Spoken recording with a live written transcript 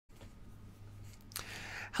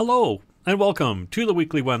Hello, and welcome to the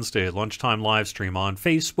weekly Wednesday Lunchtime live stream on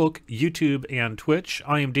Facebook, YouTube, and Twitch.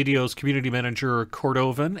 I am DDO's Community Manager,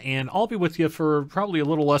 Cordovan, and I'll be with you for probably a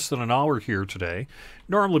little less than an hour here today.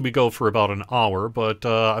 Normally we go for about an hour, but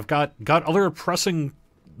I've got other pressing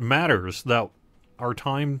matters that are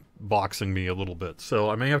time boxing me a little bit, so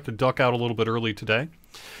I may have to duck out a little bit early today.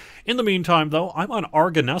 In the meantime, though, I'm on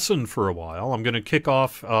Argonescent for a while. I'm going to kick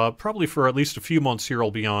off, probably for at least a few months here, I'll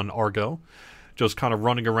be on Argo. Just kind of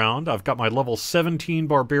running around. I've got my level 17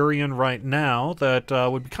 Barbarian right now. That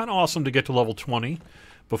would be kind of awesome to get to level 20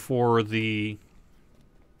 before the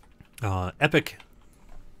Epic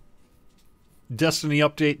Destiny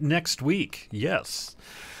update next week. Yes.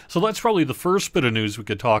 So that's probably the first bit of news we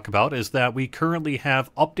could talk about, is that we currently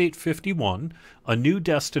have Update 51. A New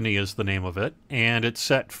Destiny is the name of it, and it's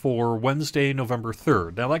set for Wednesday, November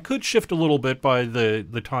 3rd. Now, that could shift a little bit by the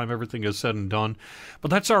time everything is said and done,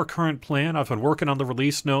 but that's our current plan. I've been working on the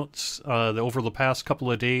release notes over the past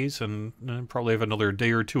couple of days, and probably have another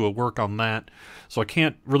day or two of work on that. So I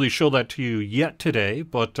can't really show that to you yet today,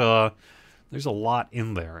 but there's a lot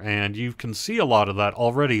in there, and you can see a lot of that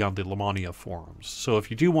already on the Lamania forums. So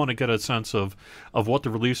if you do want to get a sense of what the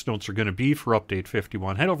release notes are going to be for Update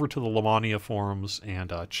 51, head over to the Lamania forums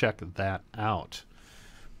and check that out.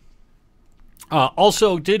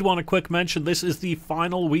 Also, did want to quick mention, this is the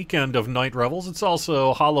final weekend of Night Revels. It's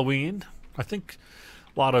also Halloween. I think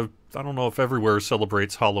I don't know if everywhere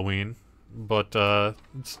celebrates Halloween, but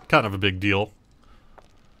it's kind of a big deal.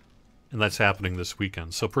 And that's happening this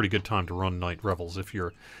weekend, so pretty good time to run Night Revels if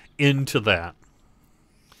you're into that.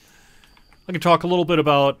 I can talk a little bit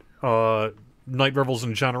about Night Revels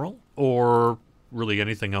in general, or really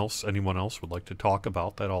anything else anyone else would like to talk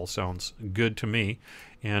about. That all sounds good to me.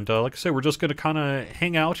 And like I say, we're just going to kind of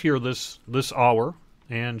hang out here this hour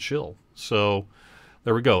and chill. So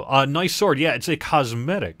there we go. Nice sword. Yeah, it's a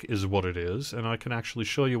cosmetic is what it is, and I can actually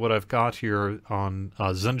show you what I've got here on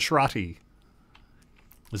Zentradi.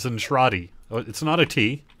 Zentradi. It's not a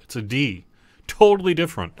T, it's a D. Totally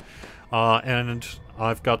different. And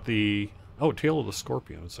I've got the... Oh, Tail of the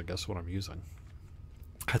Scorpion is, I guess, what I'm using.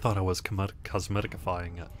 I thought I was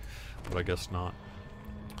cosmeticifying it, but I guess not.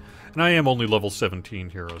 And I am only level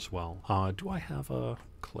 17 here as well. Do I have a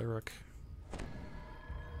cleric?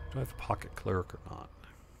 Do I have a pocket cleric or not?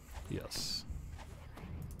 Yes.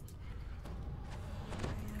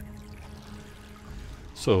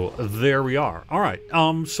 So there we are. All right.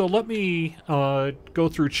 So let me go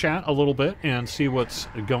through chat a little bit and see what's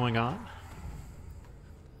going on.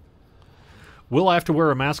 Will I have to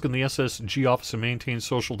wear a mask in the SSG office and maintain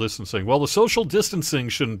social distancing? Well, the social distancing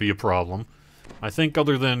shouldn't be a problem. I think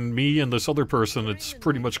other than me and this other person, it's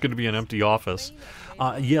pretty much going to be an empty office.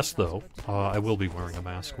 Yes, though, I will be wearing a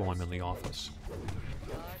mask while I'm in the office.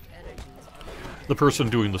 The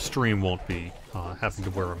person doing the stream won't be having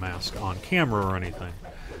to wear a mask on camera or anything.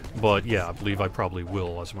 But yeah, I believe I probably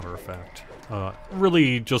will, as a matter of fact.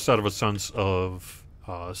 Really just out of a sense of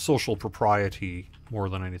social propriety more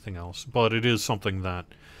than anything else. But it is something that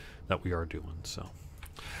we are doing, so.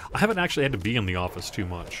 I haven't actually had to be in the office too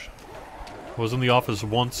much. I was in the office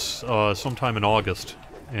once sometime in August,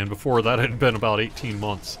 and before that it had been about 18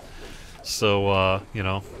 months. So, you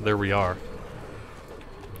know, there we are.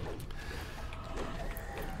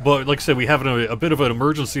 But like I said, we have a bit of an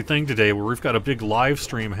emergency thing today where we've got a big live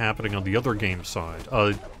stream happening on the other game side.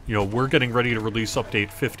 You know, we're getting ready to release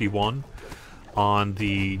Update 51 on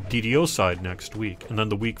the DDO side next week. And then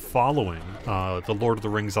the week following, the Lord of the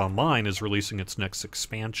Rings Online is releasing its next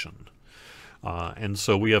expansion. And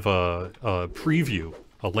so we have a preview,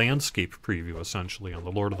 a landscape preview, essentially, on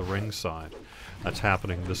the Lord of the Rings side. That's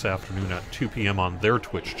happening this afternoon at 2 p.m. on their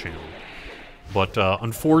Twitch channel. But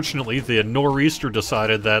unfortunately, the Nor'easter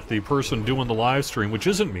decided that the person doing the live stream, which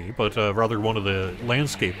isn't me, but rather one of the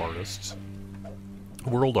landscape artists,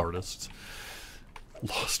 world artists,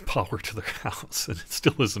 lost power to their house, and it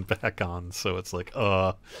still isn't back on. So it's like,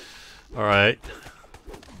 alright,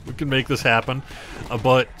 we can make this happen.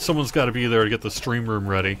 But someone's got to be there to get the stream room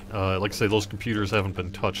ready. Like I say, those computers haven't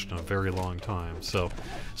been touched in a very long time. So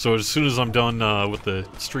as soon as I'm done with the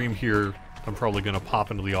stream here, I'm probably going to pop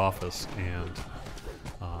into the office and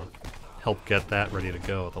help get that ready to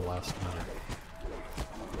go at the last minute.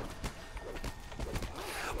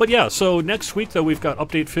 But yeah, so next week, though, we've got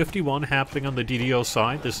Update 51 happening on the DDO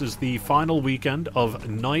side. This is the final weekend of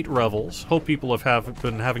Night Revels. Hope people have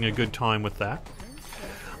been having a good time with that.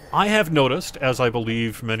 I have noticed, as I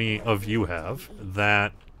believe many of you have,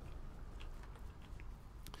 that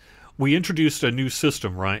we introduced a new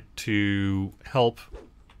system, right, to help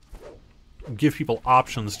give people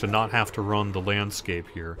options to not have to run the landscape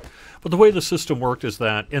here. But the way the system worked is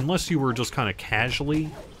that unless you were just kind of casually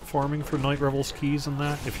farming for Night Revel's keys and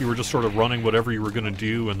that, if you were just sort of running whatever you were going to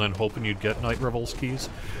do and then hoping you'd get Night Revel's keys,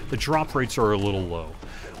 the drop rates are a little low.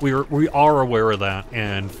 We are aware of that,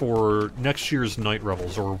 and for next year's Night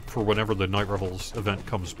Revels, or for whenever the Night Revels event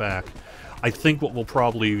comes back, I think what we'll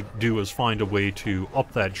probably do is find a way to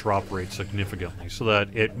up that drop rate significantly so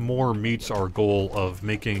that it more meets our goal of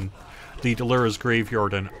making the Delara's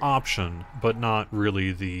Graveyard an option, but not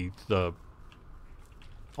really the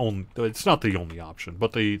only, it's not the only option,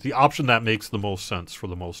 but the option that makes the most sense for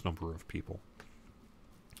the most number of people.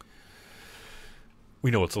 We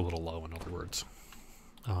know it's a little low, in other words.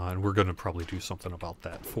 And we're going to probably do something about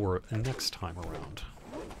that for next time around.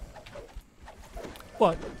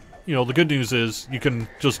 But, you know, the good news is you can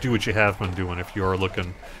just do what you have been doing if you are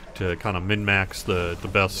looking to kind of min-max the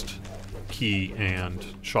best key and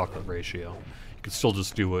chocolate ratio. You can still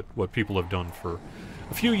just do what people have done for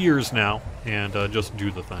a few years now, and just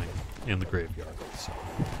do the thing in the graveyard. So.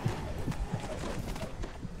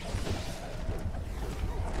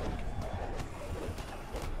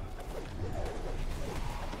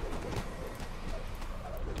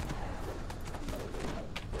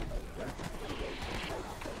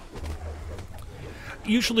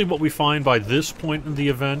 Usually what we find by this point in the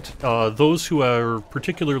event, those who are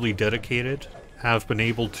particularly dedicated have been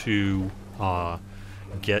able to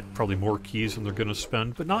get probably more keys than they're going to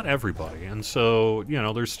spend, but not everybody. And so, you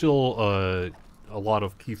know, there's still a lot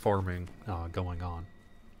of key farming going on.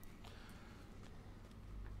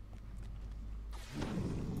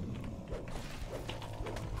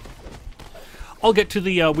 I'll get to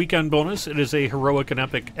the weekend bonus. It is a heroic and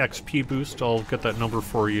epic XP boost. I'll get that number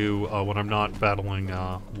for you when I'm not battling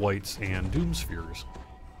whites and doom spheres.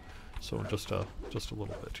 So just a little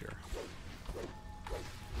bit here.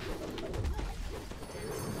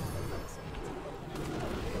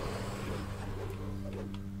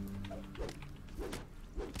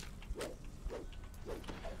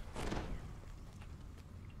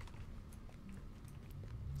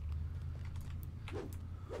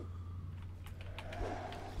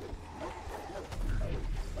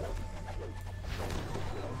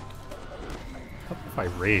 If I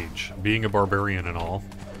rage, being a barbarian and all.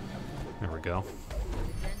 There we go.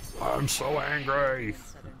 I'm so angry.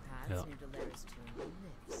 Yeah.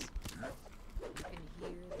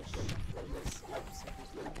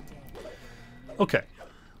 Okay,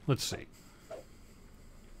 let's see.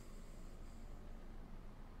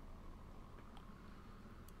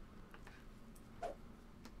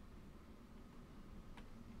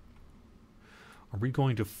 Are we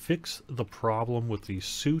going to fix the problem with the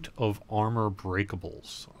suit of armor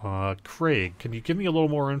breakables? Craig, can you give me a little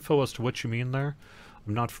more info as to what you mean there?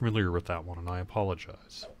 I'm not familiar with that one, and I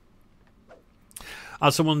apologize.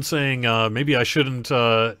 Someone saying maybe I shouldn't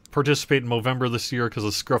participate in Movember this year because the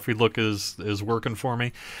scruffy look is working for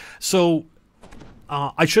me. So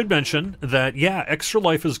I should mention that, yeah, Extra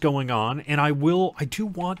Life is going on, and I do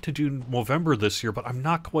want to do Movember this year, but I'm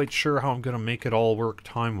not quite sure how I'm going to make it all work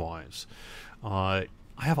time-wise. I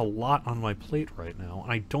have a lot on my plate right now,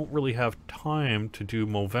 and I don't really have time to do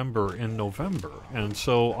Movember in November, and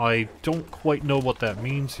so I don't quite know what that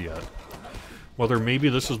means yet. Whether maybe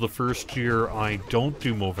this is the first year I don't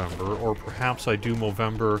do Movember, or perhaps I do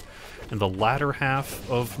Movember in the latter half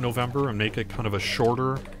of November and make it kind of a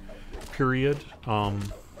shorter period. I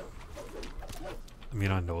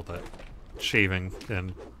mean, I know that shaving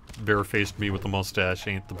and bare-faced me with the mustache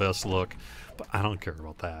ain't the best look, but I don't care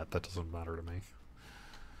about that. That doesn't matter to me.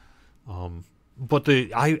 But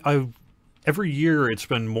every year it's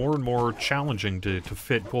been more and more challenging to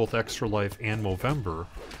fit both Extra Life and Movember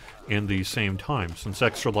in the same time, since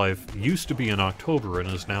Extra Life used to be in October and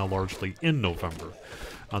is now largely in November.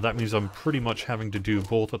 That means I'm pretty much having to do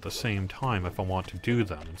both at the same time if I want to do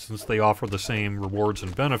them. And since they offer the same rewards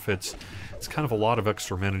and benefits, it's kind of a lot of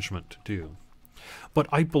extra management to do. But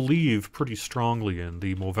I believe pretty strongly in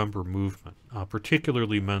the Movember movement,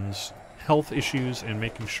 particularly men's health issues and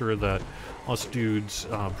making sure that us dudes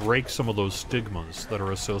break some of those stigmas that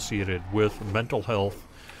are associated with mental health,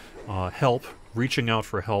 help, reaching out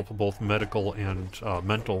for help, both medical and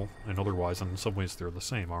mental and otherwise, and in some ways they're the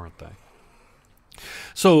same, aren't they?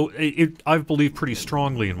 So I believe pretty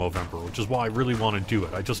strongly in Movember, which is why I really want to do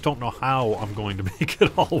it. I just don't know how I'm going to make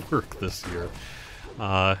it all work this year.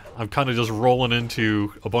 I'm kind of just rolling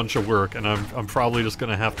into a bunch of work, and I'm probably just going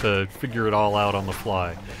to have to figure it all out on the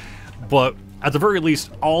fly. But at the very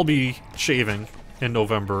least, I'll be shaving in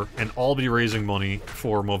November, and I'll be raising money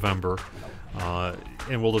for Movember,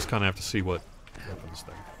 and we'll just kind of have to see what happens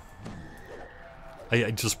there.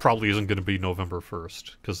 It just probably isn't going to be November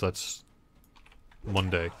 1st, because that's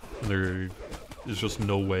Monday. And there is just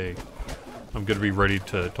no way I'm going to be ready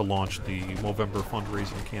to launch the November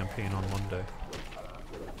fundraising campaign on Monday.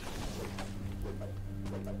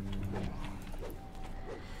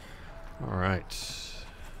 Alright.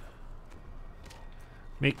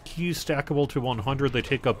 Make keys stackable to 100, they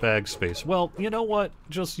take up bag space. Well, you know what?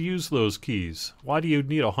 Just use those keys. Why do you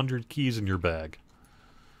need 100 keys in your bag?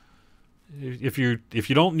 If you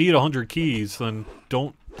don't need 100 keys, then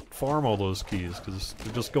don't farm all those keys, because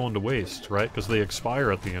they're just going to waste, right? Because they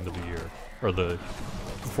expire at the end of the year, or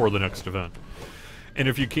before the next event. And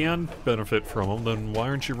if you can benefit from them, then why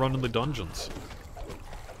aren't you running the dungeons?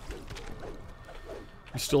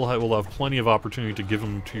 You still will have plenty of opportunity to give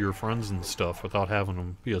them to your friends and stuff without having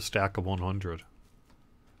them be a stack of 100.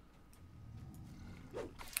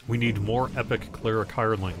 We need more epic cleric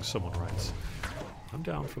hirelings, someone writes. I'm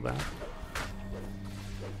down for that.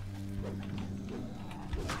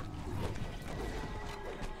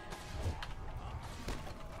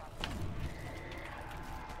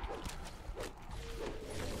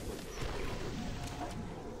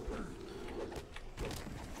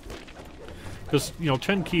 Because, you know,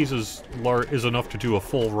 10 keys is enough to do a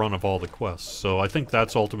full run of all the quests, so I think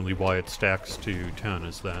that's ultimately why it stacks to 10,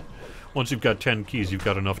 is that once you've got 10 keys, you've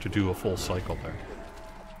got enough to do a full cycle there.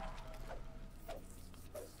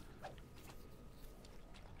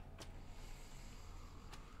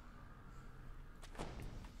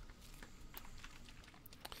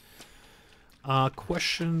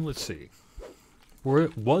 Question, let's see.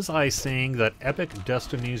 Was I saying that epic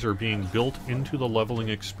destinies are being built into the leveling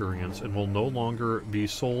experience and will no longer be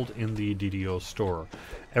sold in the DDO store?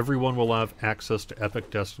 Everyone will have access to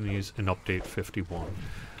epic destinies in Update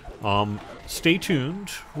 51. Stay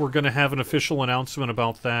tuned. We're going to have an official announcement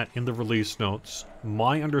about that in the release notes.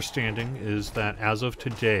 My understanding is that as of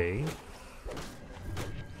today... You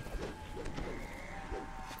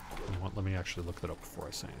know what, let me actually look that up before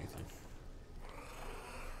I say anything.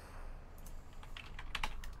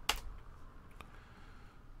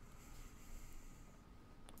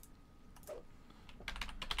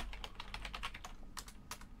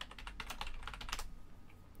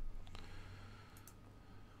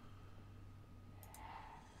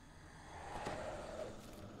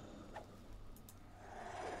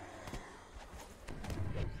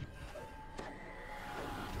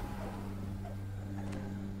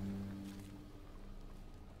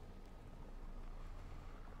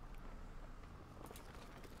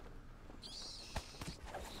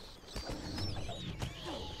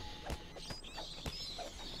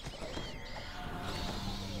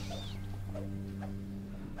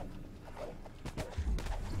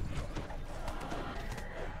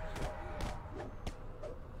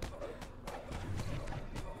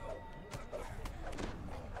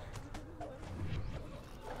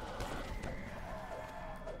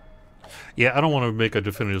 Yeah, I don't want to make a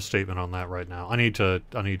definitive statement on that right now. I need to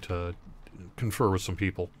confer with some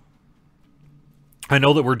people. I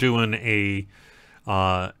know that we're doing a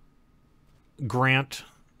grant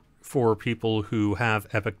for people who have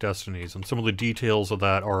epic destinies, and some of the details of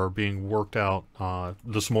that are being worked out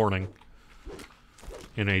this morning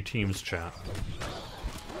in a Teams chat.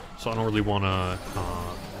 So I don't really want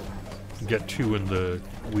to get too in the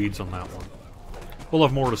weeds on that one. We'll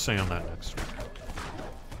have more to say on that next week.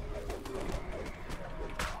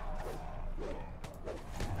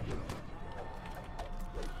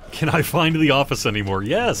 Can I find the office anymore?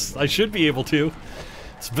 Yes, I should be able to.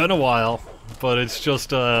 It's been a while, but it's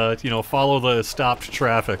just, you know, follow the stopped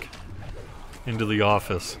traffic into the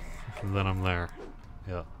office, and then I'm there.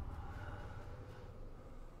 Yeah.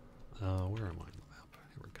 Where am I on the map?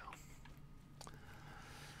 Here we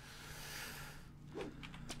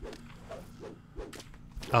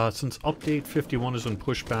go. Since Update 51 has been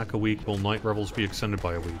pushed back a week, will Night Revels be extended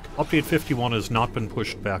by a week? Update 51 has not been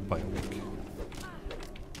pushed back by a week.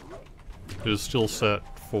 It is still set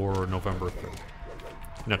for November 3rd,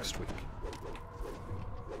 next week.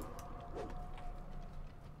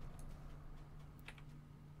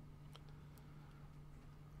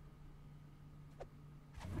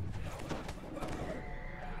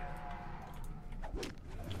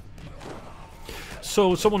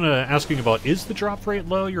 So, someone asking about, is the drop rate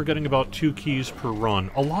low? You're getting about 2 keys per run.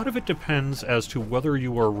 A lot of it depends as to whether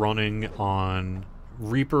you are running on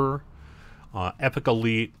Reaper, Epic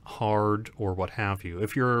Elite, Hard, or what have you.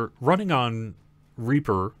 If you're running on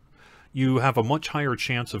Reaper, you have a much higher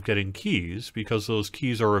chance of getting keys, because those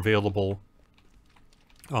keys are available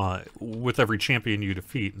with every champion you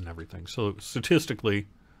defeat and everything. So statistically,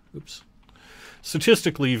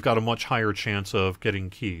 statistically you've got a much higher chance of getting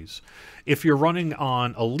keys. If you're running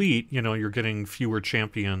on Elite, you know, you're getting fewer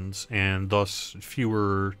champions and thus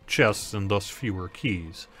fewer chests and thus fewer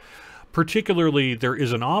keys. Particularly, there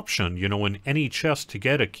is an option, you know, in any chest to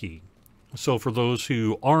get a key. So for those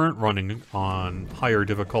who aren't running on higher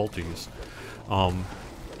difficulties,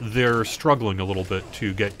 they're struggling a little bit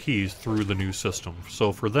to get keys through the new system.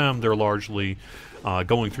 So for them, they're largely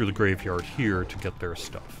going through the graveyard here to get their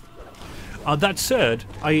stuff. That said,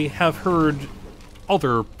 I have heard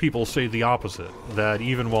other people say the opposite, that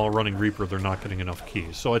even while running Reaper, they're not getting enough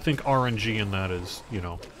keys. So I think RNG in that is, you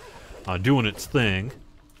know, doing its thing.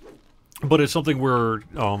 But it's something we're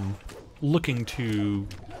looking to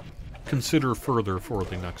consider further for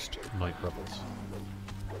the next Night Rebels.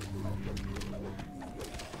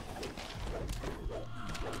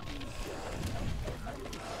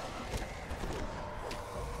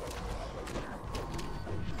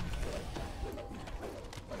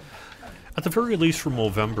 At the very least for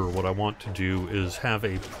Movember, what I want to do is have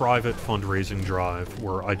a private fundraising drive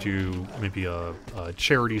where I do maybe a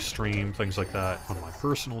charity stream, things like that, on my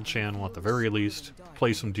personal channel at the very least,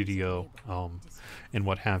 play some DDO, and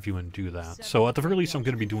what have you, and do that. So at the very least I'm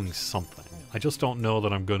going to be doing something. I just don't know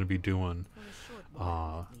that I'm going to be doing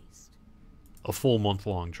a full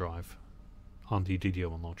month-long drive on the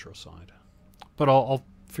DDO and Lotro side. But I'll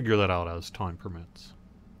figure that out as time permits.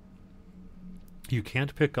 You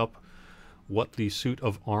can't pick up what the suit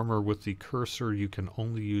of armor with the cursor, you can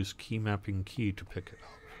only use key mapping key to pick it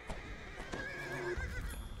up.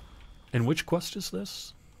 And which quest is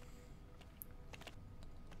this?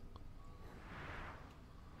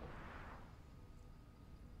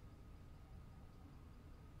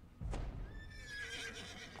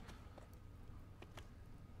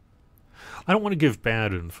 I don't want to give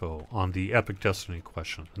bad info on the Epic Destiny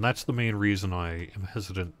question, and that's the main reason I am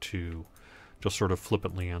hesitant to just sort of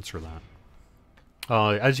flippantly answer that.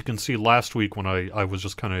 As you can see, last week when I was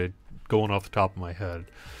just kind of going off the top of my head,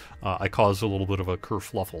 I caused a little bit of a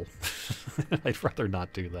kerfluffle. I'd rather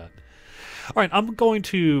not do that. Alright, I'm going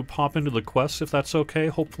to pop into the quest if that's okay.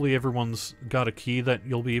 Hopefully everyone's got a key that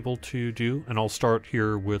you'll be able to do, and I'll start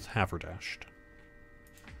here with Haverdashed.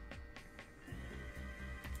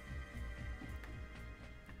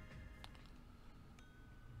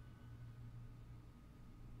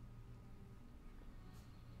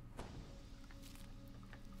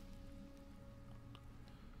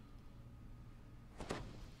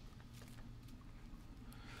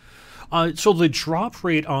 So the drop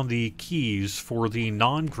rate on the keys for the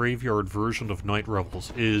non-graveyard version of Night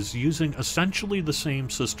Rebels is using essentially the same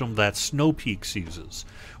system that Snow Peaks uses,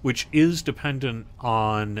 which is dependent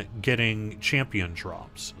on getting champion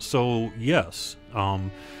drops. So yes,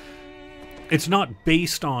 it's not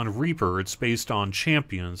based on Reaper, it's based on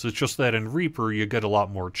champions. It's just that in Reaper you get a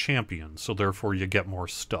lot more champions, so therefore you get more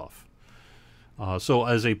stuff. So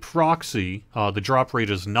as a proxy, the drop rate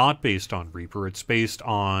is not based on Reaper, it's based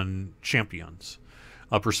on champions.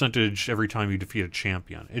 A percentage every time you defeat a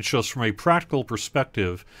champion. It's just from a practical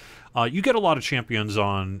perspective, you get a lot of champions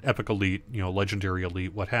on Epic Elite, you know, Legendary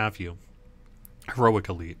Elite, what have you. Heroic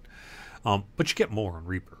Elite. But you get more on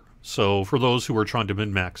Reaper. So for those who are trying to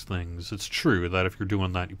min-max things, it's true that if you're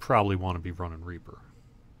doing that, you probably want to be running Reaper.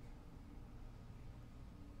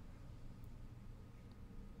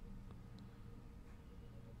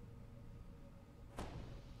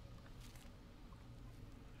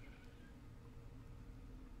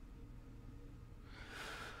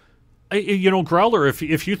 You know, Growler,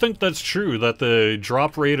 if you think that's true, that the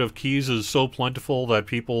drop rate of keys is so plentiful that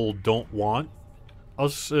people don't want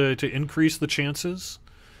us to increase the chances,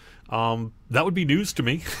 that would be news to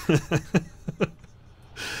me.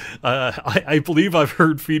 I believe I've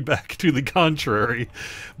heard feedback to the contrary,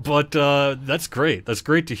 but that's great. That's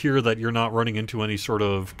great to hear that you're not running into any sort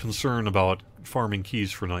of concern about farming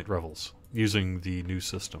keys for Night Revels using the new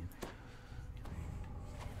system.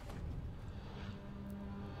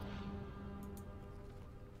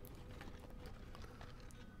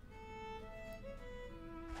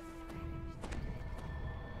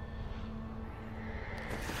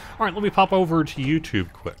 Alright, let me pop over to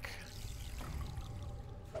YouTube quick.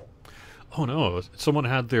 Oh no, someone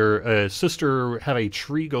had their sister had a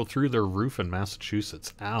tree go through their roof in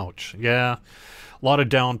Massachusetts. Ouch. Yeah, a lot of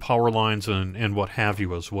down power lines and what have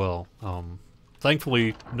you as well.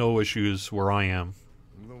 Thankfully, no issues where I am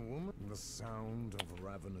The sound of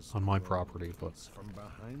ravenous on my property, but from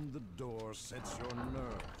behind the door sets your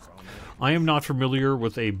nerves on I am not familiar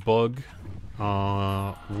with a bug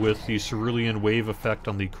with the cerulean wave effect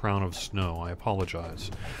on the Crown of Snow. I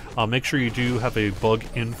apologize. Make sure you do have a bug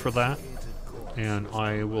in for that. and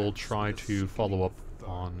I will try to follow up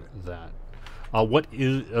on that. What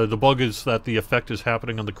is the bug is that the effect is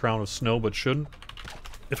happening on the crown of snow, but shouldn't,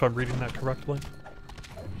 if I'm reading that correctly.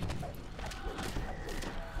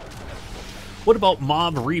 What about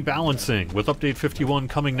mob rebalancing with update 51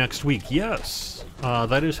 coming next week? Yes,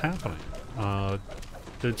 that is happening.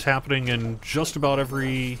 It's happening in just about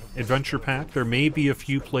every adventure pack. There may be a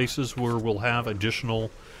few places where we'll have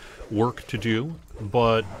additional work to do,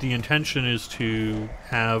 but the intention is to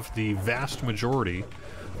have the vast majority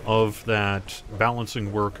of that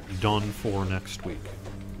balancing work done for next week.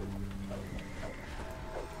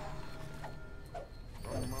 A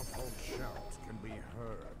muffled shout can be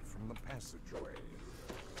heard from the passageway.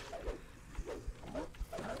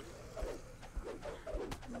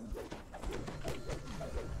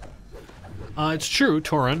 It's true,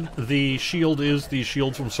 Torin. The shield is the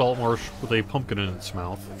shield from Saltmarsh with a pumpkin in its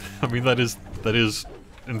mouth. I mean, that is,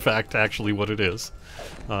 in fact, actually what it is.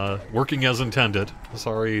 Working as intended.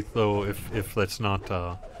 Sorry, though, if that's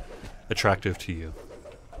not attractive to you.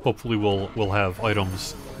 Hopefully we'll have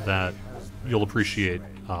items that you'll appreciate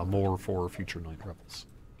more for future Night Rebels.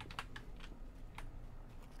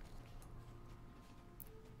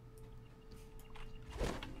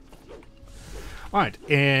 Alright,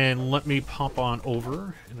 and let me pop on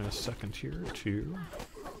over in a second here to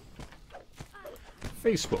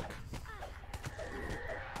Facebook.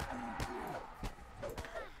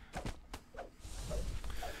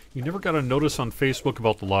 You never got a notice on Facebook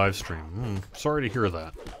about the live stream. Sorry to hear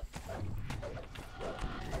that.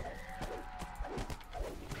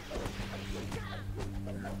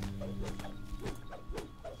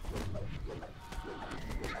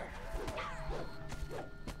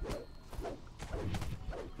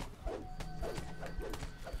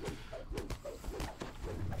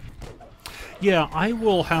 Yeah,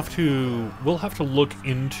 we'll have to look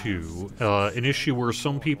into an issue where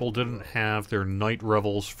some people didn't have their Night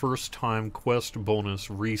Revels first time quest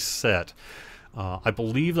bonus reset. I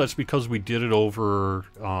believe that's because we did it over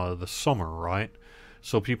the summer, right?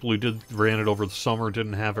 So people who ran it over the summer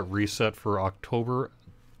didn't have it reset for October.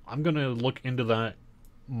 I'm going to look into that.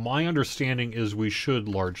 My understanding is we should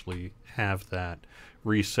largely have that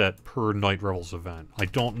reset per Night Revels event. I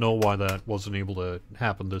don't know why that wasn't able to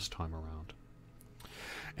happen this time around.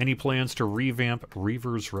 Any plans to revamp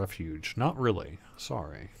Reaver's Refuge? Not really.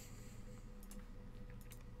 Sorry.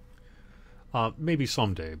 Maybe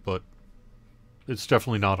someday, but it's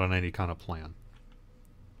definitely not on any kind of plan.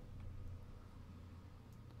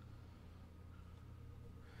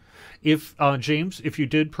 If, James, if you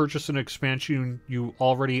did purchase an expansion you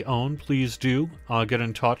already own, please do get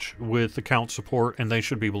in touch with account support, and they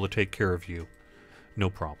should be able to take care of you. No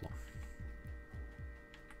problem.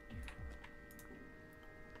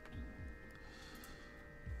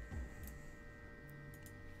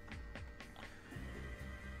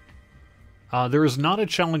 There is not a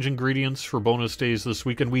challenge ingredients for bonus days this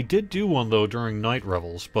weekend. We did do one, though, during Night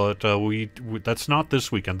Revels, but that's not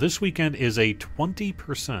this weekend. This weekend is a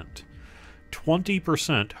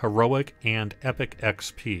 20% heroic and epic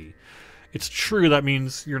XP. It's true that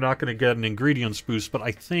means you're not going to get an ingredients boost, but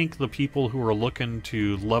I think the people who are looking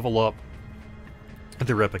to level up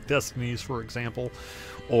their epic destinies, for example,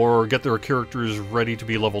 or get their characters ready to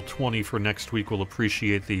be level 20 for next week will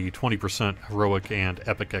appreciate the 20% heroic and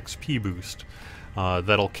epic XP boost.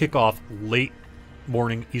 That'll kick off late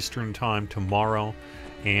morning Eastern time tomorrow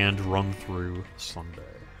and run through Sunday.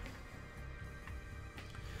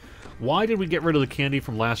 Why did we get rid of the candy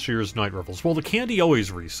from last year's Night Revels? Well, the candy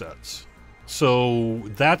always resets, so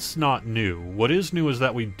that's not new. What is new is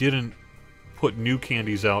that we didn't put new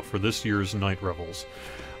candies out for this year's Night Revels.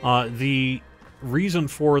 The reason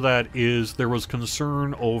for that is there was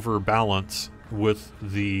concern over balance with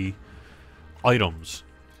the items,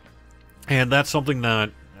 and that's something that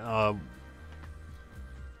I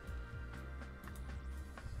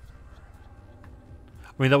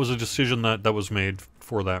mean, that was a decision that was made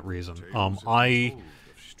for that reason. It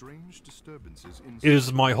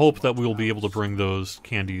is my hope that we'll be able to bring those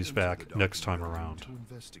candies back next time around.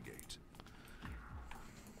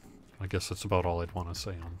 I guess that's about all I'd want to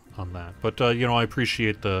say on that. But, you know, I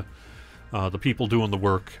appreciate the people doing the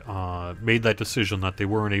work made that decision that they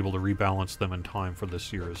weren't able to rebalance them in time for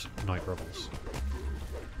this year's Night Revels.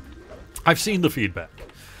 I've seen the feedback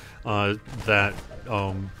that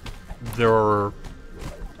there are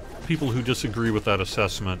people who disagree with that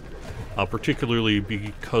assessment, particularly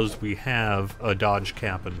because we have a dodge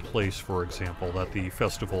cap in place, for example, that the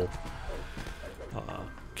festival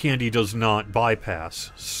candy does not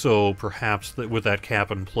bypass. So perhaps with that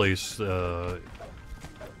cap in place,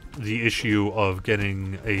 the issue of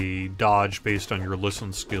getting a dodge based on your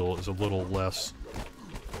listen skill is a little less.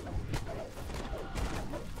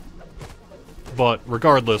 But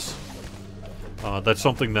regardless, that's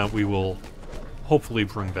something that we will hopefully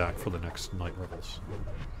bring back for the next Night Revels.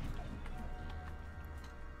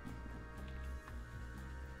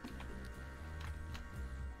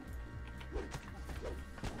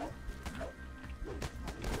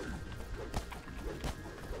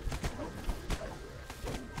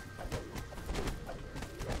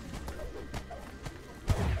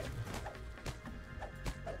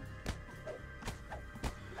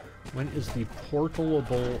 When is the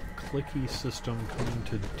portable clicky system coming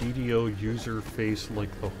to DDO user face like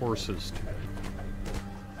the horses do?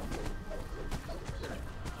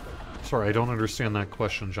 Sorry, I don't understand that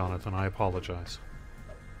question, Jonathan. I apologize.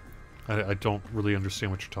 I don't really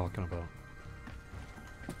understand what you're talking about.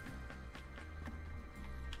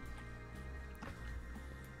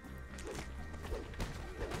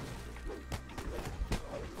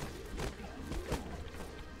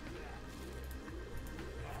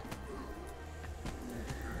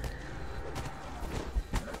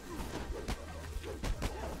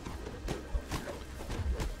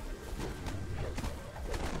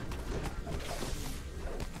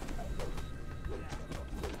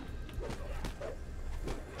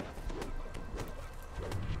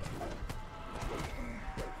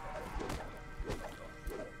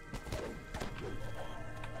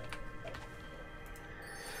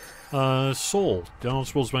 Soul. Don't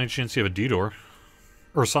suppose by any chance you have a D-door?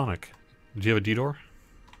 Or Sonic. Do you have a D-door?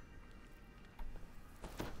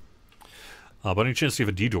 By any chance you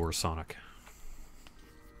have a D-door, Sonic?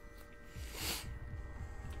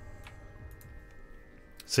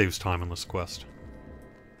 Saves time in this quest.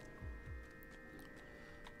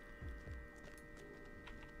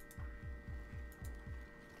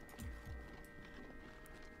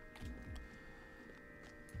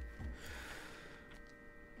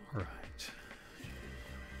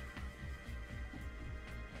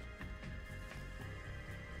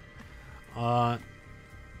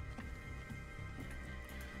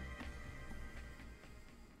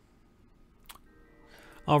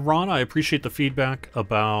 Ron, I appreciate the feedback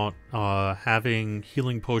about having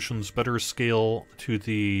healing potions better scale to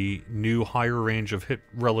the new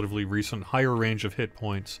relatively recent higher range of hit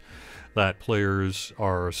points that players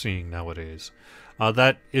are seeing nowadays.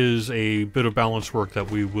 That is a bit of balance work that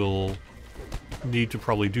we will need to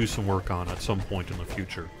probably do some work on at some point in the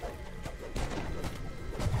future.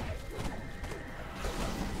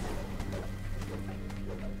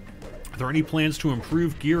 Are there any plans to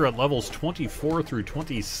improve gear at levels 24 through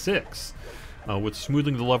 26 with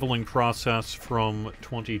smoothing the leveling process from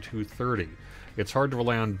 20 to 30? It's hard to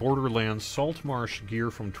rely on Borderlands Saltmarsh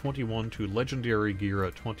gear from 21 to Legendary gear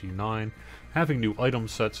at 29. Having new item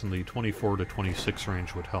sets in the 24 to 26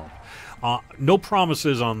 range would help. No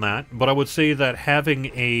promises on that, but I would say that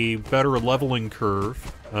having a better leveling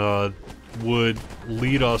curve would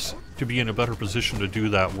lead us to be in a better position to do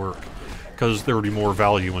that work, because there would be more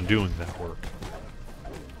value in doing that work.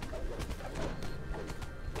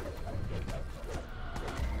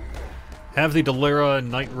 Have the Dalera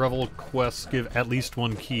Night Revel quests give at least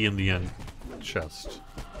one key in the end chest.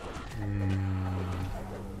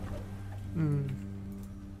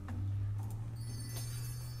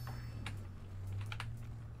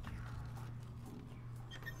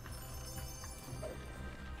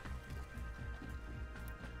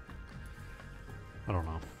 I don't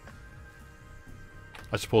know.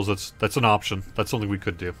 I suppose that's an option. That's something we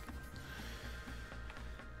could do.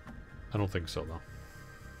 I don't think so, though.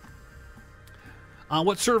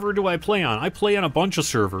 What server do I play on? I play on a bunch of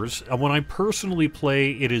servers. When I personally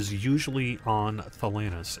play, it is usually on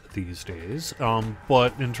Thalanis these days.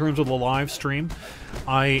 But in terms of the live stream,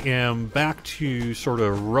 I am back to sort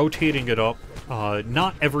of rotating it up.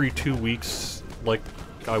 Not every 2 weeks like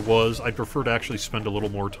I was. I'd prefer to actually spend a little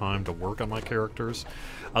more time to work on my characters.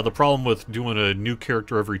 The problem with doing a new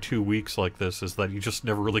character every 2 weeks like this is that you just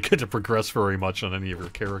never really get to progress very much on any of your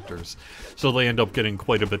characters. So they end up getting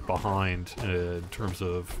quite a bit behind in terms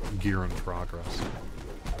of gear and progress.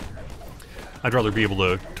 I'd rather be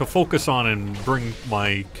able to focus on and bring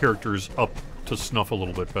my characters up to snuff a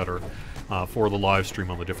little bit better for the live stream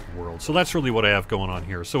on the different worlds. So that's really what I have going on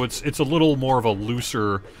here. So it's a little more of a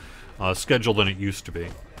looser schedule than it used to be.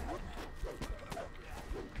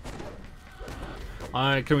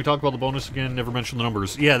 Can we talk about the bonus again? Never mentioned the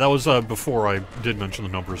numbers. Yeah, that was before I did mention the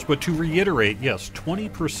numbers. But to reiterate, yes,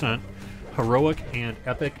 20% Heroic and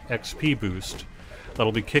Epic XP boost.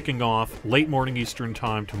 That'll be kicking off late morning Eastern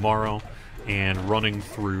Time tomorrow and running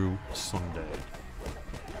through Sunday.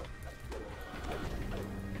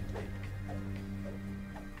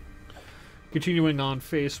 Continuing on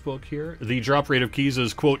Facebook here, the drop rate of keys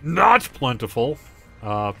is, quote, not plentiful.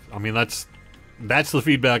 I mean, that's the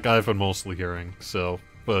feedback I've been mostly hearing, so,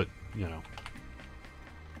 but, you know.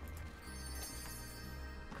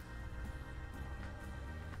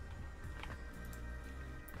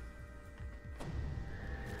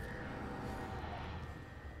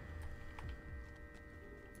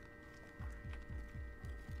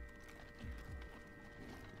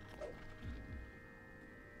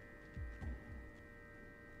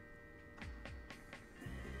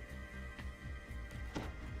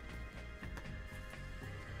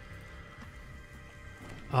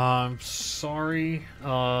 I'm sorry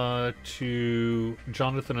to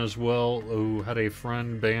Jonathan as well, who had a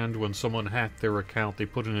friend banned when someone hacked their account. They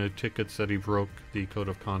put in a ticket, said he broke the code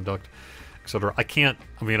of conduct, etc. I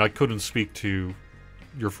couldn't speak to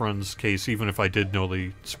your friend's case, even if I did know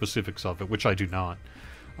the specifics of it, which I do not.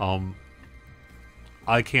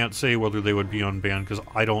 I can't say whether they would be unbanned because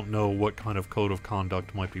I don't know what kind of code of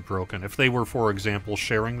conduct might be broken. If they were, for example,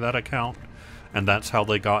 sharing that account, and that's how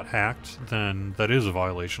they got hacked, then that is a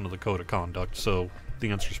violation of the code of conduct, so the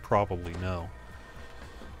answer is probably no.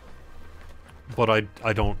 But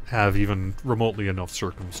I don't have even remotely enough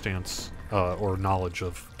circumstance or knowledge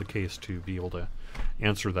of the case to be able to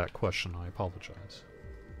answer that question. I apologize.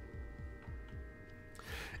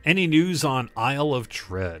 Any news on Isle of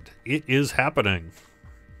Dread? It is happening.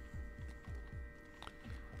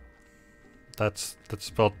 That's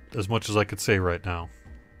about as much as I could say right now.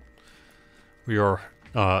 We are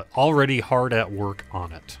already hard at work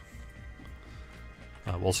on it.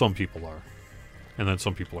 Well, some people are. And then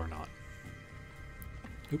some people are not.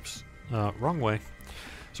 Oops. Wrong way.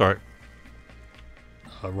 Sorry.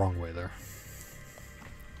 Wrong way there.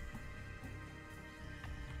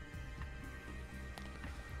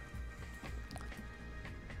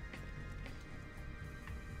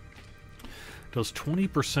 Does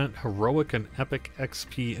 20% heroic and epic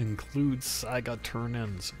XP include saga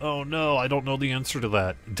turn-ins? Oh no, I don't know the answer to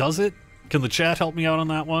that. Does it? Can the chat help me out on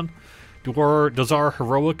that one? Does our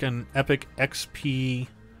heroic and epic XP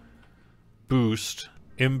boost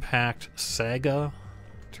impact saga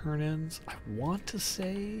turn-ins? I want to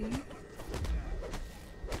say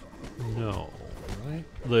no, right?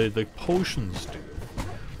 The potions do,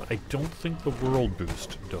 but I don't think the world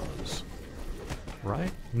boost does.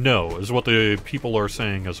 Right? No, is what the people are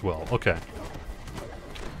saying as well. Okay.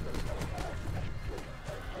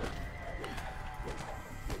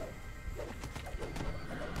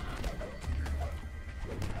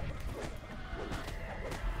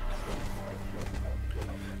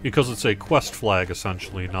 Because it's a quest flag,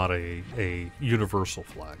 essentially, not a universal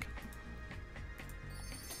flag.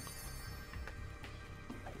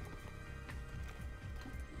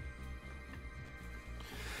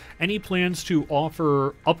 Any plans to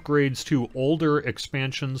offer upgrades to older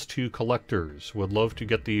expansions to collectors? Would love to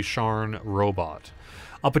get the Sharn robot.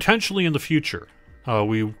 Potentially in the future,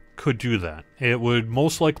 we could do that. It would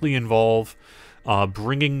most likely involve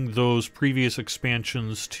bringing those previous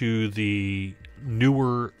expansions to the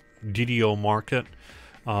newer DDO market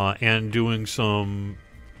and doing some,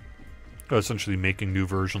 essentially making new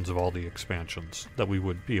versions of all the expansions that we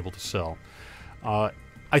would be able to sell.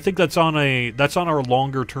 I think that's on our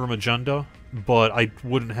longer term agenda, but I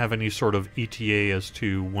wouldn't have any sort of ETA as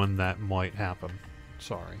to when that might happen.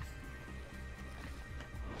 Sorry.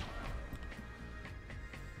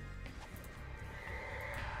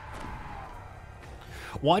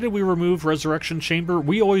 Why did we remove Resurrection Chamber?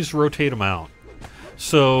 We always rotate them out.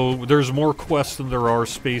 So there's more quests than there are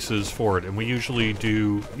spaces for it, and we usually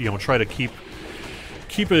do, try to keep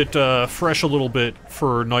it fresh a little bit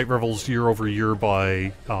for Night Revels year over year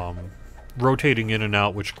by rotating in and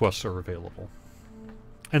out which quests are available.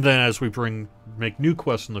 And then as we make new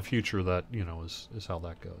quests in the future, that, is how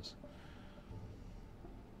that goes.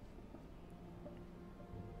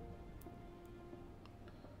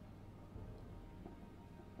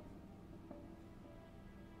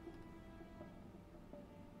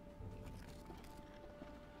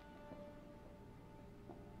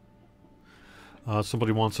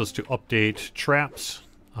 Somebody wants us to update traps.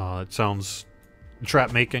 It sounds...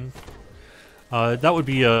 trap making. That would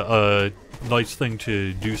be a nice thing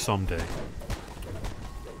to do someday.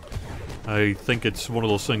 I think it's one of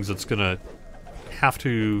those things that's gonna have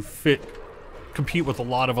to compete with a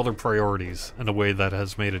lot of other priorities in a way that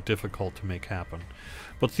has made it difficult to make happen.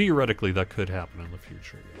 But theoretically, that could happen in the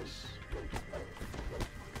future, yes.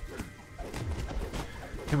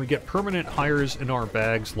 Can we get permanent hires in our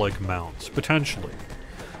bags like mounts? Potentially.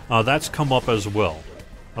 That's come up as well,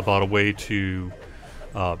 about a way to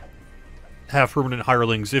have permanent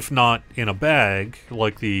hirelings, if not in a bag,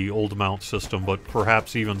 like the old mount system, but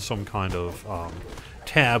perhaps even some kind of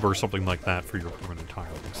tab or something like that for your permanent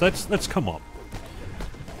hirelings. That's come up.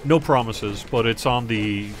 No promises, but it's on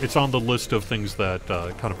the list of things that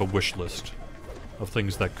kind of a wish list of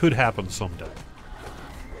things that could happen someday.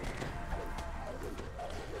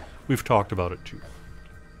 We've talked about it too.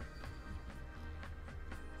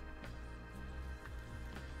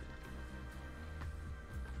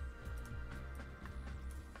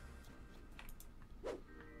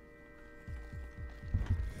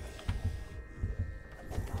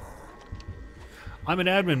 I'm an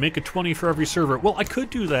admin, make a 20 for every server. Well, I could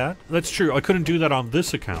do that. That's true. I couldn't do that on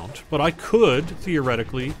this account, but I could,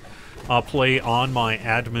 theoretically, play on my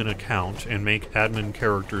admin account and make admin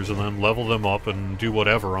characters and then level them up and do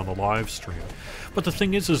whatever on the live stream. But the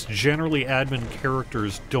thing is generally admin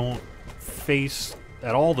characters don't face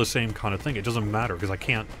at all the same kind of thing. It doesn't matter, because I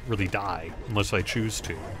can't really die unless I choose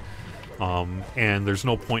to. And there's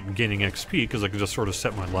no point in gaining XP because I can just sort of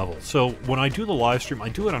set my level. So when I do the live stream, I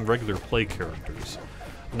do it on regular play characters,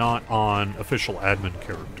 not on official admin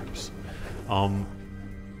characters.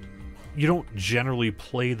 You don't generally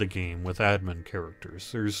play the game with admin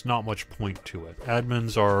characters. There's not much point to it.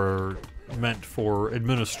 Admins are meant for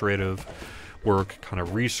administrative work, kind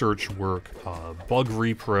of research work, bug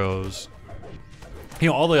repros, you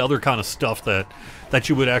know, all the other kind of stuff that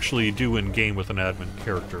you would actually do in game with an admin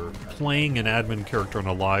character. Playing an admin character on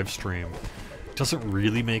a live stream doesn't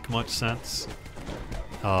really make much sense.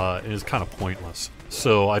 It is kind of pointless.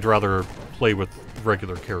 So I'd rather play with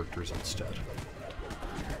regular characters instead.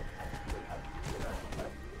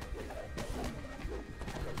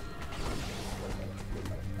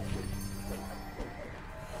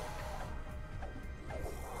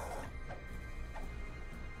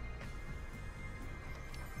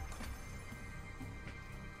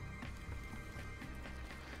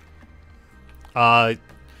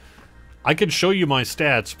 I can show you my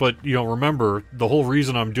stats, but, you know, remember, the whole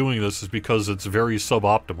reason I'm doing this is because it's very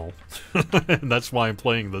suboptimal. And that's why I'm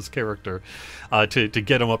playing this character, to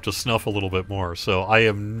get him up to snuff a little bit more. So I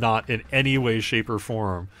am not in any way, shape, or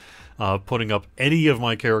form putting up any of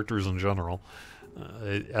my characters in general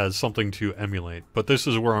as something to emulate. But this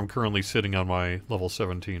is where I'm currently sitting on my level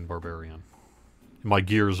 17 Barbarian. My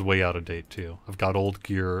gear's way out of date, too. I've got old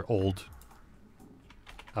gear, old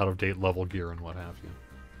out-of-date level gear, and what have you.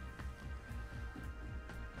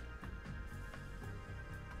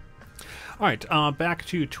 Alright, back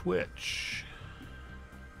to Twitch.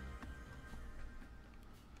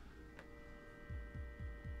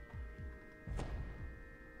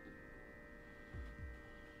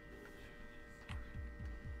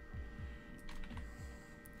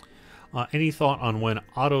 Any thought on when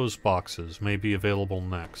Otto's boxes may be available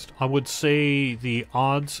next? I would say the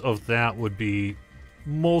odds of that would be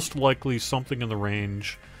most likely something in the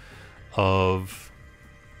range of...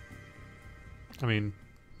 I mean,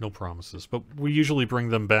 no promises, but we usually bring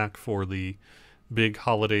them back for the big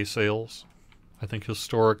holiday sales. I think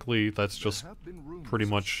historically that's just pretty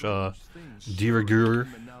much de rigueur,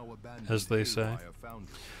 as they say.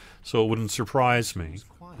 So it wouldn't surprise me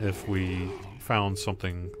if we found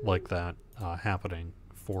something like that happening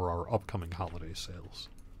for our upcoming holiday sales.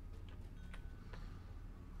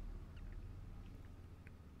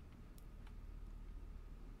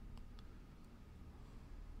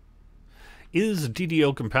 Is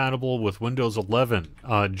DDO compatible with Windows 11?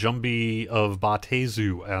 Jumbi of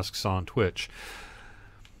Batezu asks on Twitch.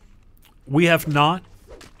 We have not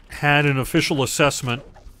had an official assessment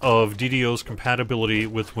of DDO's compatibility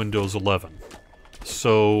with Windows 11.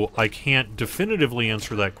 So I can't definitively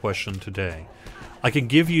answer that question today. I can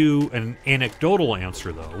give you an anecdotal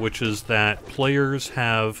answer, though, which is that players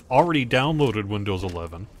have already downloaded Windows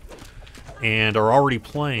 11 and are already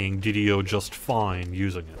playing DDO just fine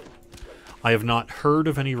using it. I have not heard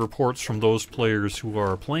of any reports from those players who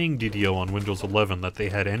are playing DDO on Windows 11 that they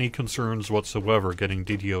had any concerns whatsoever getting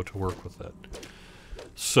DDO to work with it.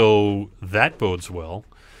 So that bodes well.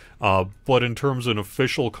 But in terms of an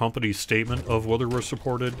official company statement of whether we're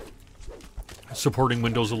supporting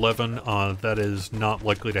Windows 11, that is not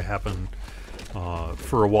likely to happen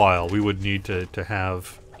for a while. We would need to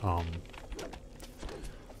have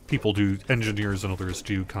people do, engineers and others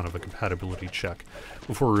do kind of a compatibility check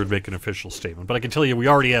before we would make an official statement. But I can tell you we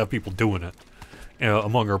already have people doing it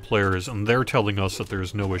among our players, and they're telling us that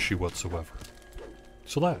there's no issue whatsoever.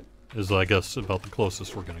 So that is, I guess, about the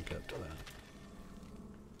closest we're going to get to that.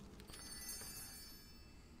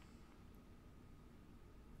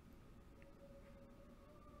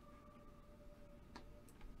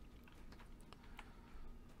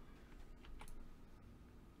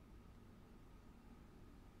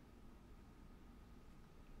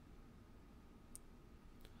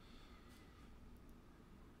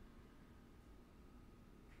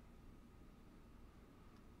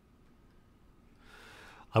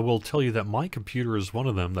 I will tell you that my computer is one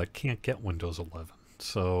of them that can't get Windows 11.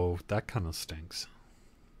 So that kind of stinks.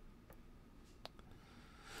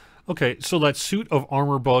 Okay, so that suit of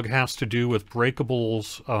armor bug has to do with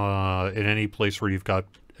breakables in any place where you've got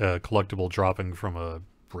collectible dropping from a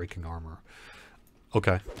breaking armor.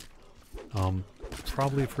 Okay.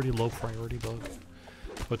 Probably a pretty low priority bug,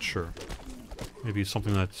 but sure. Maybe that's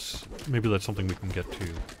something we can get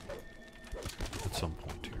to at some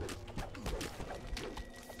point here.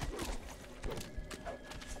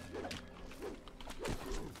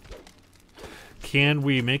 Can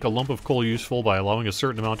we make a lump of coal useful by allowing a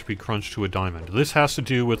certain amount to be crunched to a diamond? This has to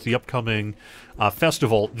do with the upcoming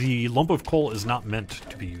festival. The lump of coal is not meant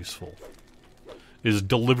to be useful. It is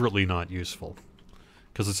deliberately not useful.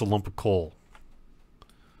 Because it's a lump of coal.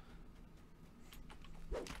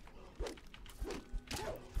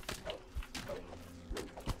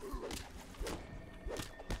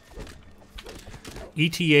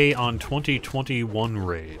 ETA on 2021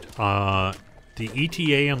 raid. The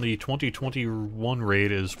ETA on the 2021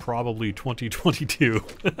 raid is probably 2022.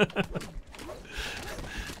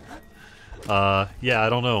 Yeah, I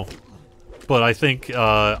don't know. But I think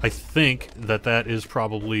that is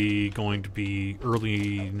probably going to be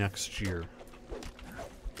early next year.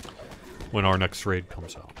 When our next raid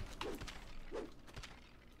comes out.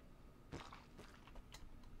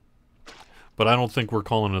 But I don't think we're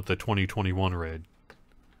calling it the 2021 raid.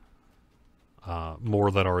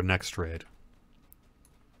 More than our next raid.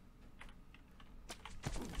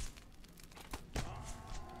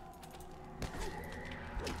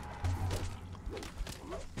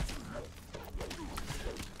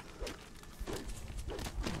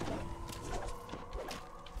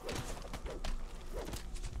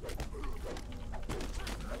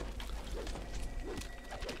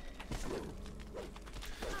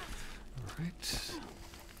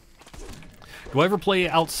 Do I ever play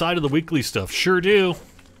outside of the weekly stuff? Sure do.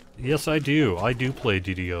 Yes, I do. I do play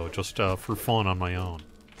DDO, just for fun on my own.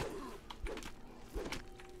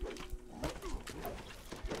 As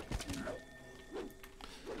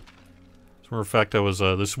a matter of fact, I was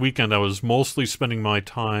this weekend I was mostly spending my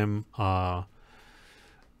time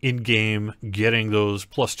in-game getting those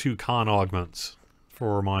 +2 con augments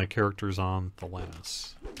for my characters on the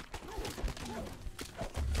Lannis.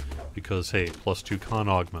 Because, hey, +2 con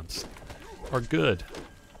augments are good.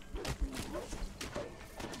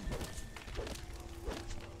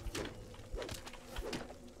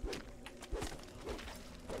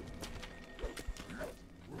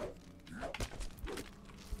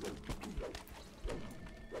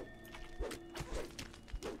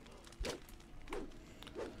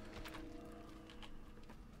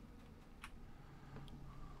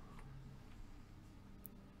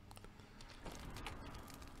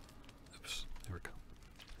 Oops, there we go.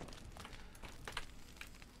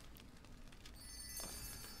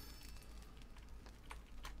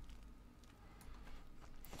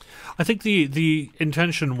 I think the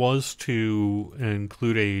intention was to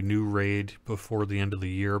include a new raid before the end of the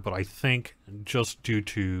year, but I think just due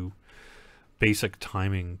to basic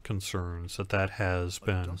timing concerns that has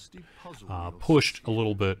been pushed a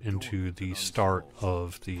little bit into the start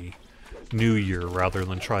of the new year rather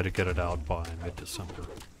than try to get it out by mid-December.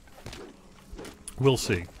 We'll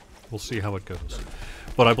see. We'll see how it goes.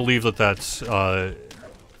 But I believe that's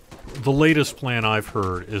the latest plan I've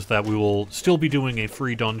heard is that we will still be doing a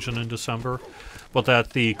free dungeon in December, but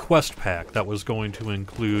that the quest pack that was going to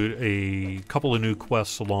include a couple of new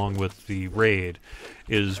quests along with the raid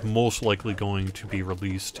is most likely going to be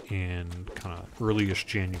released in kind of early-ish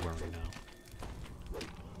January now.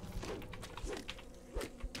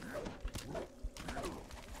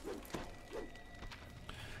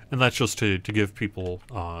 And that's just to give people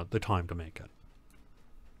the time to make it.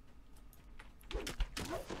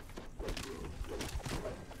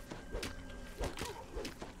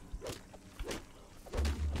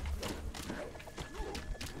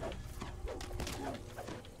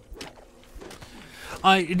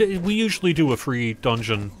 We usually do a free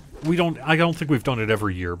dungeon. I don't think we've done it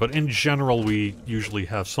every year, but in general we usually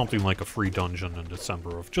have something like a free dungeon in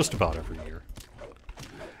December of just about every year.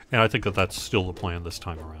 And I think that's still the plan this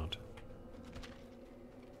time around.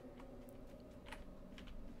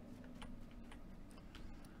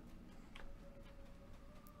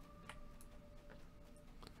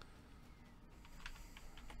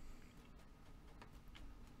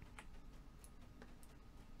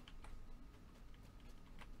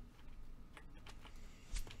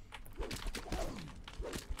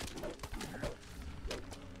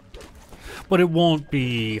 But it won't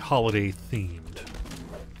be holiday themed.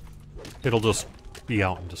 It'll just be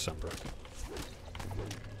out in December.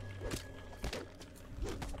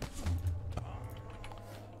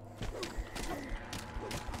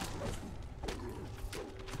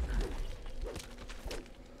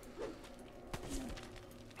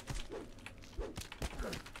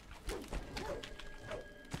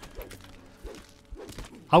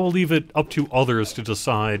 I will leave it up to others to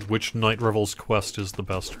decide which Night Revel's quest is the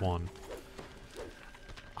best one.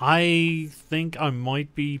 I think I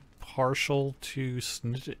might be partial to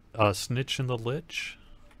Snitch and the Lich,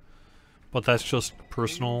 but that's just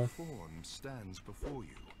personal. Form stands before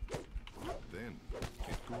you. Then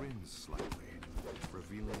it grins slightly,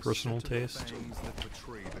 revealing Personal set of taste. fangs that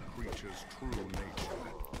betray the creature's true nature.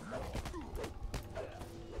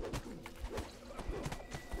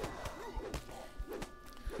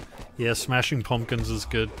 Yeah, Smashing Pumpkins is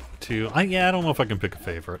good too. I don't know if I can pick a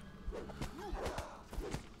favorite.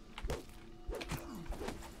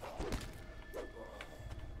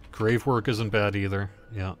 Gravework isn't bad either.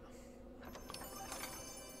 Yeah. All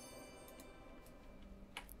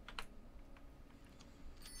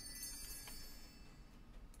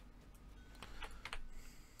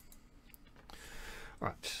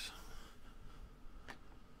right.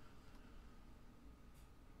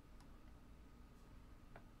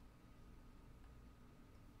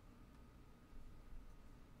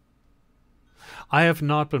 I have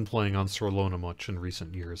not been playing on Sorlona much in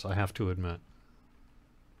recent years, I have to admit.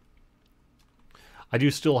 I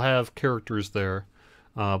do still have characters there,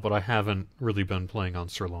 but I haven't really been playing on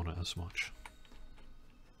Sorlona as much.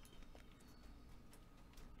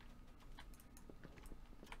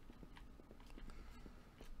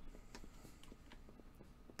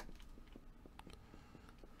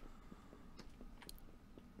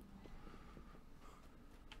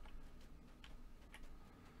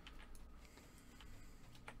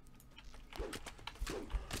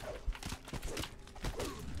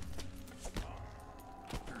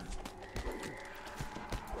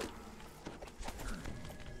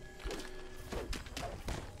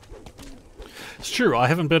 It's true, I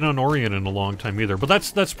haven't been on Orient in a long time either, but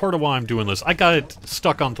that's part of why I'm doing this. I got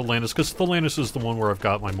stuck on Thelanus, because Thelanus is the one where I've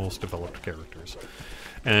got my most developed characters.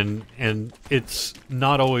 And it's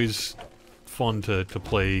not always fun to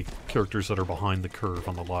play characters that are behind the curve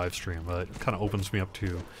on the live stream. It kind of opens me up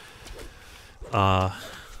to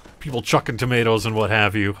people chucking tomatoes and what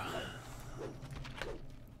have you.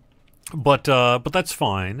 But that's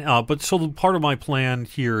fine. But so part of my plan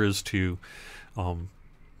here is to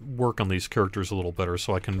work on these characters a little better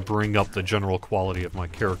so I can bring up the general quality of my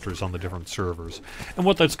characters on the different servers. And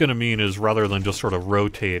what that's going to mean is rather than just sort of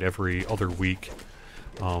rotate every other week,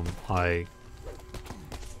 I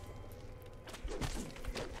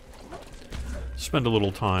spend a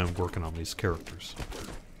little time working on these characters.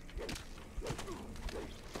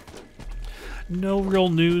 No real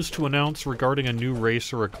news to announce regarding a new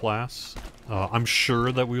race or a class. I'm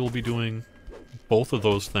sure that we will be doing both of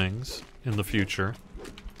those things in the future.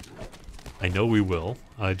 I know we will.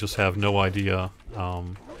 I just have no idea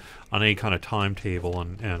on any kind of timetable,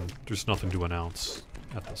 and there's nothing to announce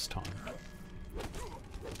at this time.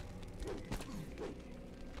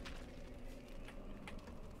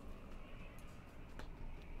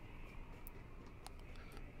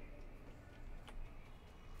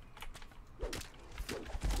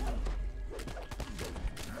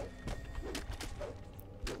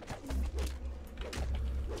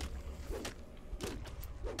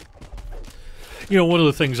 You know, one of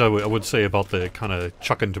the things I would say about the kind of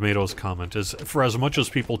chucking tomatoes comment is, for as much as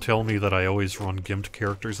people tell me that I always run gimped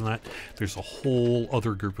characters and that, there's a whole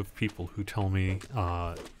other group of people who tell me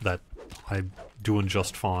that I'm doing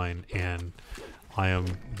just fine, and I am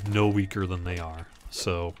no weaker than they are.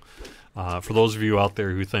 So, for those of you out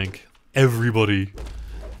there who think everybody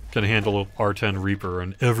can handle R10 Reaper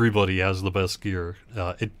and everybody has the best gear,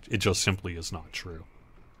 it just simply is not true.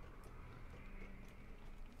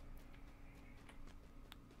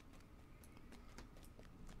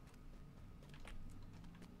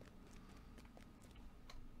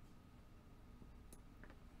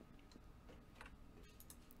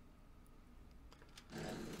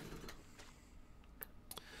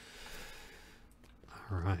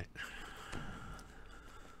 All right.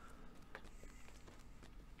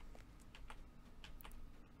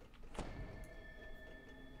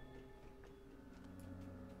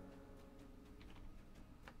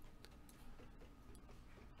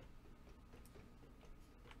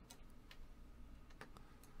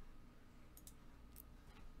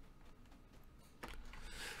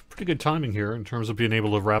 Pretty good timing here in terms of being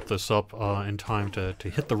able to wrap this up in time to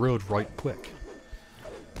hit the road right quick.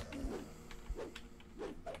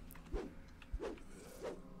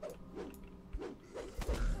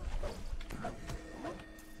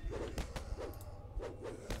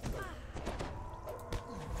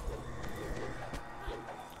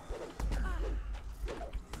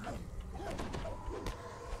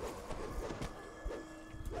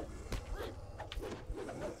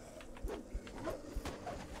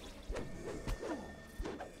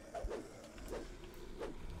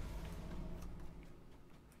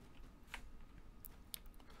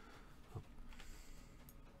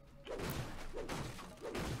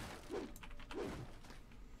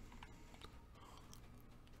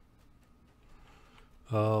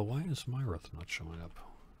 Why is Myrith not showing up?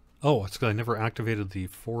 Oh, it's because I never activated the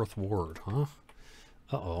 4th ward, huh?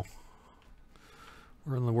 Uh-oh.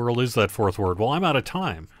 Where in the world is that 4th ward? Well, I'm out of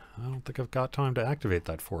time. I don't think I've got time to activate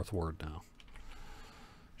that 4th ward now.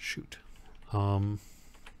 Shoot. Oh,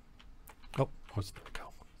 where's there we go.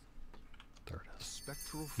 There it is.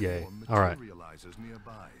 Spectral Yay. form All right. materializes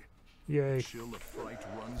nearby. Yay. A chill of fright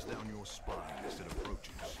runs down your spine as it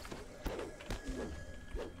approaches.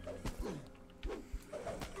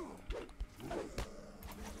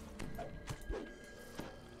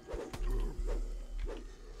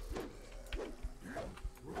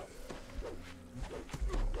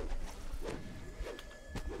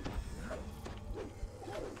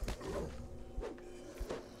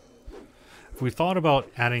 We thought about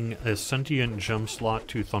adding a sentient gem slot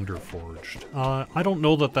to Thunderforged. I don't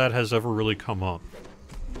know that that has ever really come up.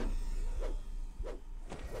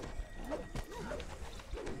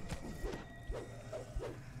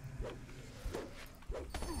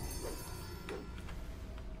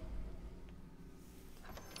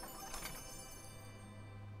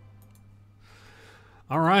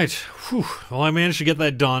 All right. Whew. Well, I managed to get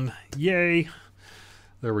that done. Yay.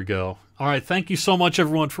 There we go. All right, thank you so much,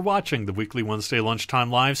 everyone, for watching the weekly Wednesday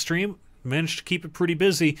lunchtime live stream. Managed to keep it pretty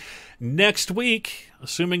busy. Next week,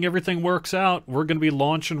 assuming everything works out, we're going to be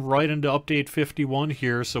launching right into Update 51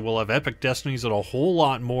 here, so we'll have Epic Destinies and a whole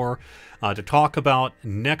lot more to talk about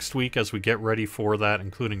next week as we get ready for that,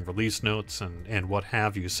 including release notes and what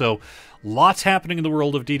have you. So, lots happening in the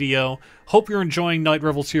world of DDO. Hope you're enjoying Night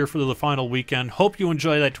Revels here for the final weekend. Hope you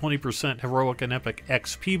enjoy that 20% Heroic and Epic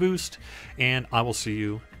XP boost, and I will see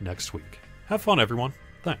you next week. Have fun, everyone.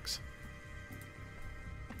 Thanks.